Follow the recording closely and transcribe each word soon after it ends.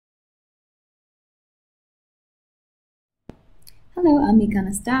Hello, I'm Mika on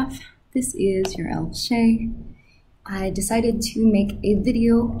the staff. This is your elf Shay. I decided to make a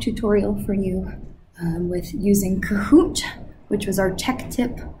video tutorial for you with using Kahoot, which was our tech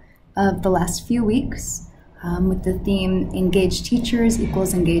tip of the last few weeks with the theme Engaged Teachers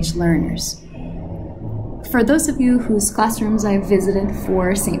equals Engaged Learners. For those of you whose classrooms I visited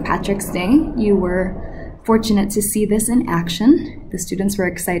for St. Patrick's Day, you were fortunate to see this in action. The students were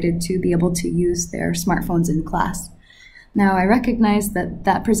excited to be able to use their smartphones in class. Now, I recognize that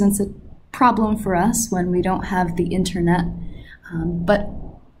that presents a problem for us when we don't have the internet, but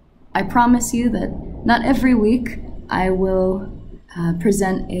I promise you that not every week I will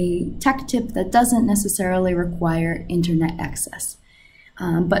present a tech tip that doesn't necessarily require internet access.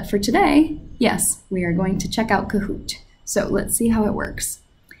 But for today, yes, we are going to check out Kahoot. So let's see how it works.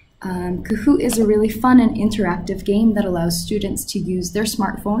 Kahoot is a really fun and interactive game that allows students to use their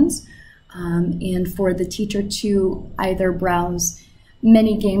smartphones and for the teacher to either browse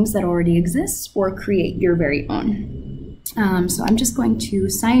many games that already exist or create your very own. So I'm just going to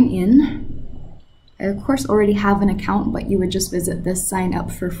sign in. I of course already have an account, but you would just visit this sign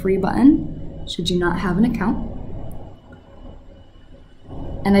up for free button should you not have an account.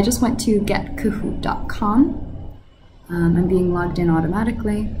 And I just went to getkahoot.com. I'm being logged in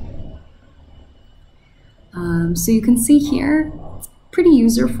automatically. So you can see here, pretty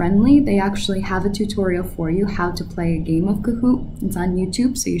user-friendly. They actually have a tutorial for you how to play a game of Kahoot. It's on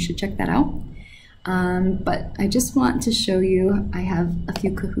YouTube, so you should check that out. But I just want to show you, I have a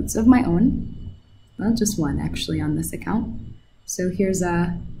few Kahoots of my own. Well, just one actually on this account. So here's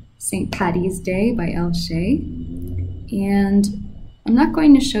a St. Patty's Day by Elf Shay. And I'm not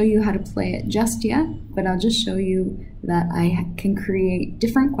going to show you how to play it just yet, but I'll just show you that I can create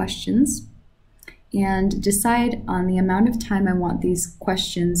different questions and decide on the amount of time I want these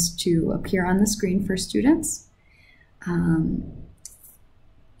questions to appear on the screen for students.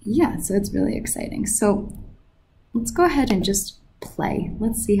 Yeah, so it's really exciting. So let's go ahead and just play.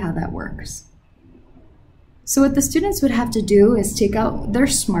 Let's see how that works. So what the students would have to do is take out their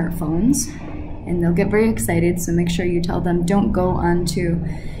smartphones, and they'll get very excited, so make sure you tell them don't go onto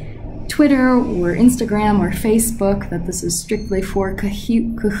Twitter or Instagram or Facebook, that this is strictly for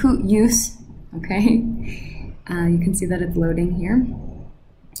Kahoot use. Okay, you can see that it's loading here.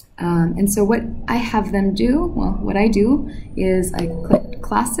 And so what I have them do, well, what I do is I click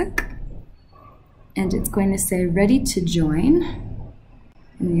Classic, and it's going to say Ready to Join.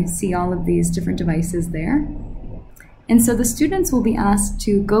 And you see all of these different devices there. And so the students will be asked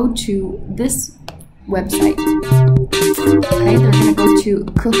to go to this website. Okay, they're going to go to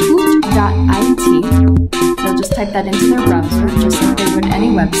kahoot.it. They'll just type that into their browser, just like they would any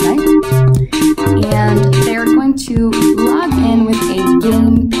website. And they're going to log in with a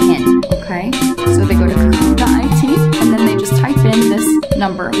game pin, okay? So they go to kahoot.it, and then they just type in this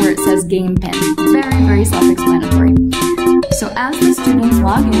number where it says game pin. Very, very self-explanatory. So as the students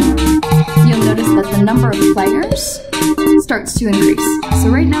log in, you'll notice that the number of players starts to increase. So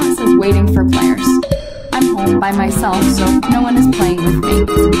right now it says waiting for players. I'm home by myself, so no one is playing with me,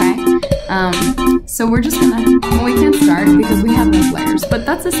 okay? So we're just gonna, well, we can't start because we have no players, but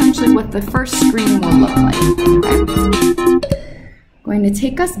that's essentially what the first screen will look like, okay? Going to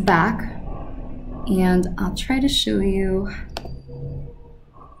take us back, and I'll try to show you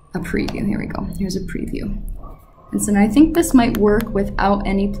a preview. Here we go, here's a preview. And so now I think this might work without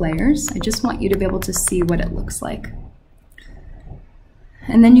any players. I just want you to be able to see what it looks like.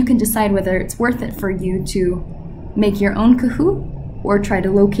 And then you can decide whether it's worth it for you to make your own Kahoot or try to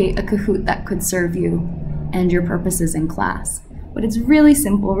locate a Kahoot that could serve you and your purposes in class. But it's really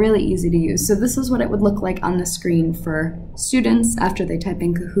simple, really easy to use. So this is what it would look like on the screen for students. After they type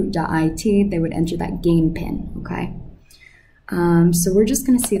in kahoot.it, they would enter that game pin, okay? So we're just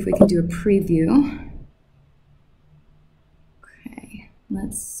gonna see if we can do a preview. Okay,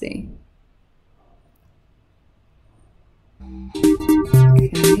 let's see.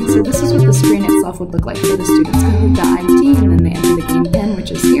 Okay, so this is what the screen itself would look like for the students. Kahoot.it, and then they enter the game pin,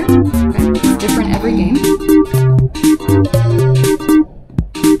 which is here. Okay, it's different every game.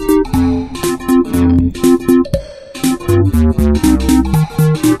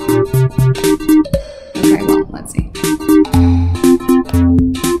 Okay, well, let's see.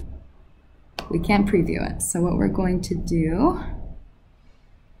 We can't preview it, so what we're going to do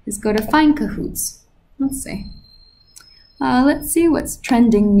is go to Find Kahoots. Let's see. Let's see what's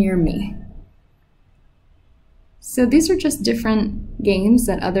trending near me. So these are just different games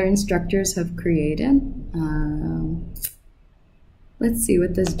that other instructors have created. Let's see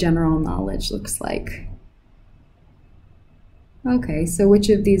what this general knowledge looks like. Okay, so which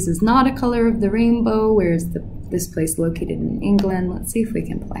of these is not a color of the rainbow? Where's the this place located in England. Let's see if we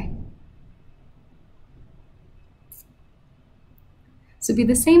can play. So it'd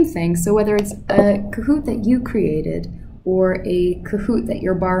be the same thing. So whether it's a Kahoot that you created or a Kahoot that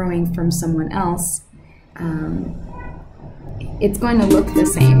you're borrowing from someone else, it's going to look the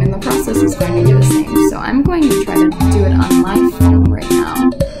same and the process is going to be the same. So I'm going to try to do it on my phone right now,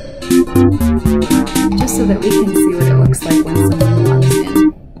 just so that we can see what it looks like when someone logs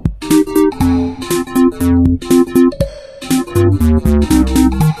in.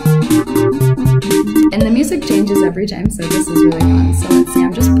 And the music changes every time, so this is really fun. So let's see,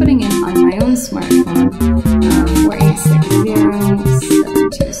 I'm just putting in on my own smartphone 4860720. Let's hit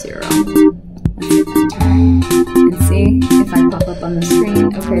enter and see if I pop up on the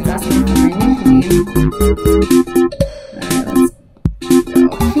screen. Okay, it's asking for my nickname. Alright, let's go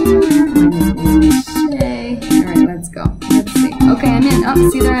here. My nickname is Shay. Alright, let's go. Let's see. Okay, I'm in. Oh,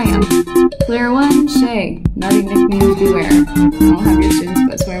 see, there I am. Player 1, Shay. Naughty nicknames beware. I'll have your students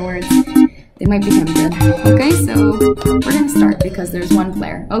put swear words. They might be tempted. Okay, so we're going to start because there's one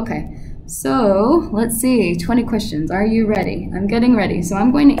player. Okay, so let's see. 20 questions. Are you ready? I'm getting ready. So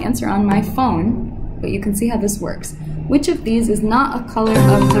I'm going to answer on my phone, but you can see how this works. Which of these is not a color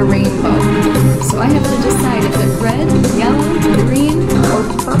of the rainbow? So I have to decide if it's red, yellow, green, or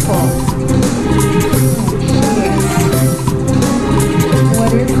purple.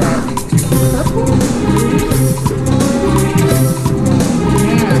 What is it? Purple?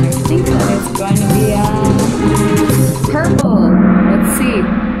 I think that it's going to be purple. Let's see.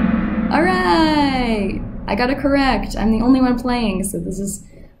 All right, I got it correct. I'm the only one playing, so this is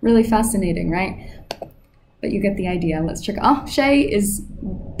really fascinating, right? But you get the idea. Let's check. Oh, Shay is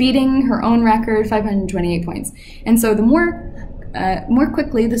beating her own record, 528 points. And so the more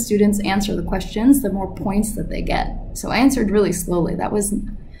quickly the students answer the questions, the more points that they get. So I answered really slowly. That was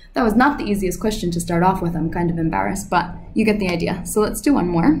not the easiest question to start off with. I'm kind of embarrassed, but you get the idea. So let's do one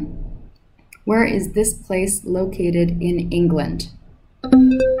more. Where is this place located in England? All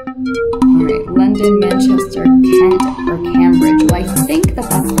right, London, Manchester, Kent, or Cambridge. Well, I think that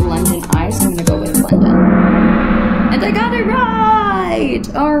that's the London Eye, so I'm going to go with London. And I got it right!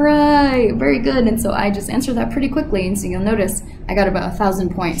 All right, very good. And so I just answered that pretty quickly, and so you'll notice I got about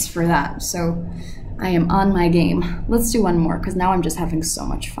 1,000 points for that. So I am on my game. Let's do one more, because now I'm just having so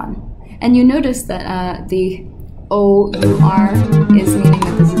much fun. And you notice that the O-U-R is meaning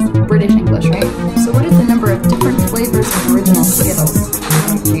that this is British English, right? So what is the number of different flavors of original Skittles?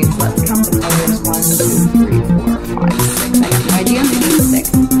 Okay, so let's count the colors. 1, 2, 3, 4, 5, 6. I have no idea, maybe it's 6.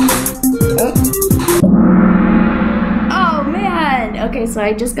 Oh man! Okay, so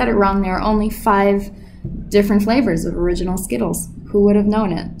I just got it wrong. There are only 5 different flavors of original Skittles. Who would have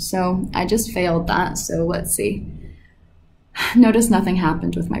known it? So I just failed that, so let's see. Notice nothing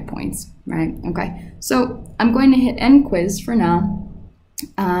happened with my points, right? Okay, so I'm going to hit end quiz for now.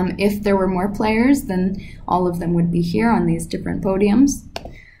 If there were more players, then all of them would be here on these different podiums.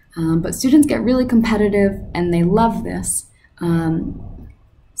 But students get really competitive and they love this.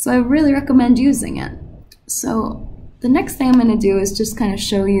 So I really recommend using it. So the next thing I'm going to do is just kind of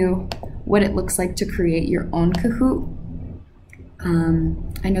show you what it looks like to create your own Kahoot.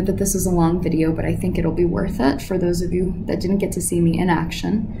 I know that this is a long video, but I think it'll be worth it for those of you that didn't get to see me in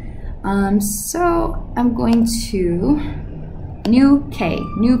action. So I'm going to new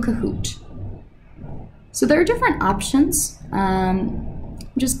Kahoot. So there are different options. I'm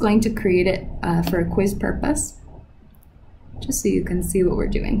just going to create it for a quiz purpose, just so you can see what we're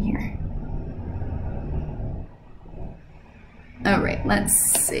doing here. All right, let's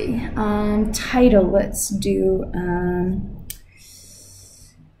see. Title, let's do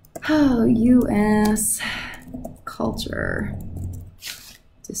U.S. culture.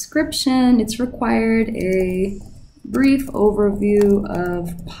 Description, it's required a brief overview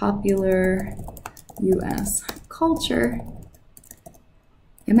of popular U.S. culture.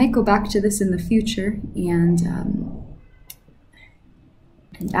 I might go back to this in the future and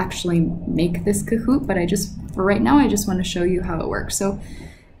actually make this Kahoot, but for right now, I just want to show you how it works. So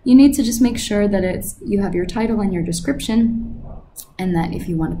you need to just make sure that you have your title and your description, and that if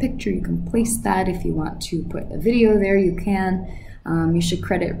you want a picture, you can place that. If you want to put a video there, you can. You should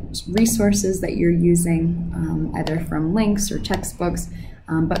credit resources that you're using, either from links or textbooks.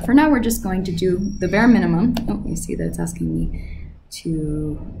 But for now, we're just going to do the bare minimum. Oh, you see that it's asking me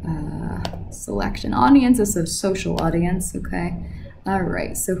to select an audience. It's a social audience, okay? All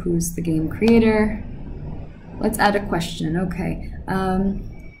right, so who's the game creator? Let's add a question, okay.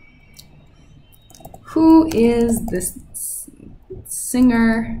 Who is this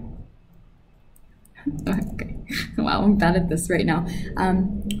singer? Okay. Wow, I'm bad at this right now.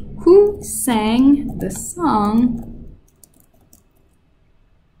 Who sang the song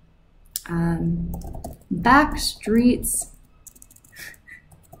Backstreet's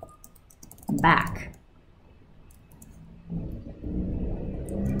Back?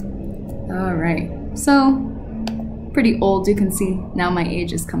 All right, so pretty old. You can see now my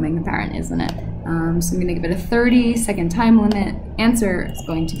age is coming apparent, isn't it? So I'm gonna give it a 30-second time limit. Answer is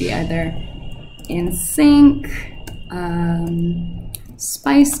going to be either NSYNC,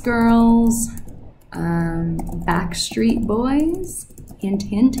 Spice Girls, Backstreet Boys, hint,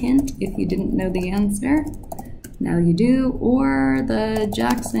 hint, hint, if you didn't know the answer. Now you do, or the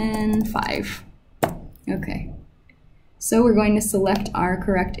Jackson 5. Okay, so we're going to select our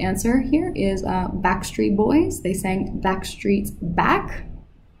correct answer here is Backstreet Boys. They sang Backstreet's Back.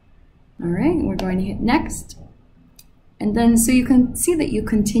 All right, we're going to hit next. And then so you can see that you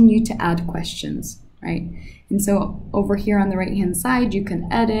continue to add questions, right? And so over here on the right-hand side, you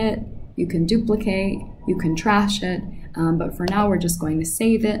can edit, you can duplicate, you can trash it, but for now we're just going to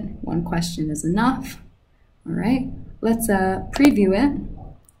save it. One question is enough. All right, let's preview it.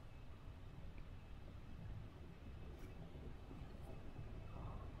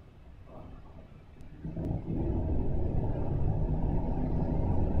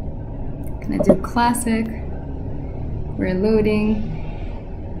 Gonna do classic. We're loading.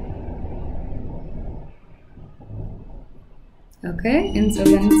 Okay, and so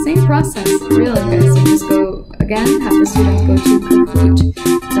then same process, really good. So just go again, have the students go to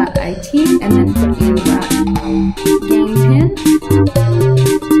kahoot.it and then put in that game pin.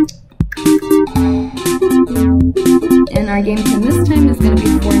 And our game pin this time is going to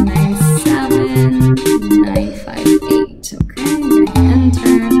be 497958. Okay, I'm going to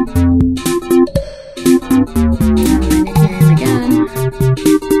enter.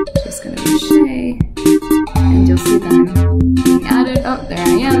 Just going to be Shay, and you'll see that I'm being added. Oh, there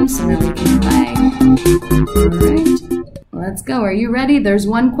I am, so now we can play. Alright, let's go. Are you ready? There's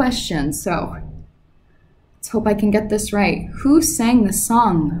one question, so let's hope I can get this right. Who sang the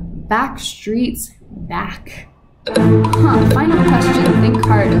song Backstreet's Back? Final question. Think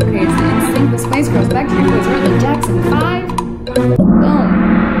hard. Okay, is it NSYNC, the Spice Girls, Backstreet Boys, or the Jackson 5? Boom.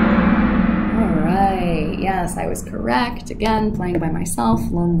 Yes, I was correct. Again, playing by myself,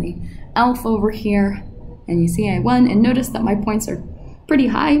 lonely elf over here. And you see I won, and notice that my points are pretty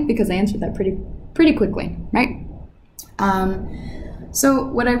high because I answered that pretty quickly, right? So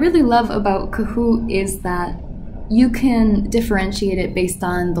what I really love about Kahoot is that you can differentiate it based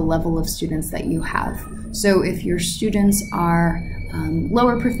on the level of students that you have. So if your students are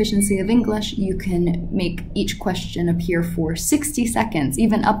lower proficiency of English, you can make each question appear for 60 seconds,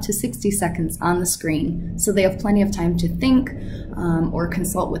 even up to 60 seconds on the screen. So they have plenty of time to think or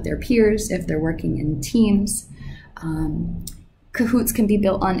consult with their peers if they're working in teams. Kahoots can be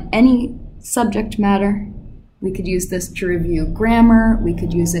built on any subject matter. We could use this to review grammar. We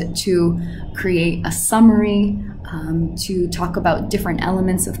could use it to create a summary, to talk about different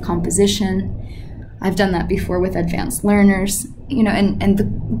elements of composition. I've done that before with advanced learners, you know, and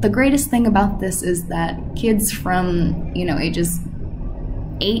the greatest thing about this is that kids from, you know, ages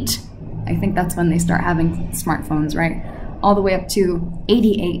 8, I think that's when they start having smartphones, right? All the way up to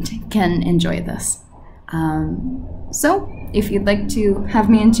 88 can enjoy this. So if you'd like to have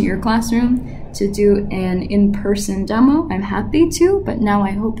me into your classroom to do an in-person demo, I'm happy to, but now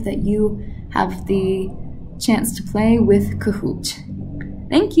I hope that you have the chance to play with Kahoot.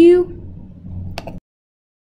 Thank you.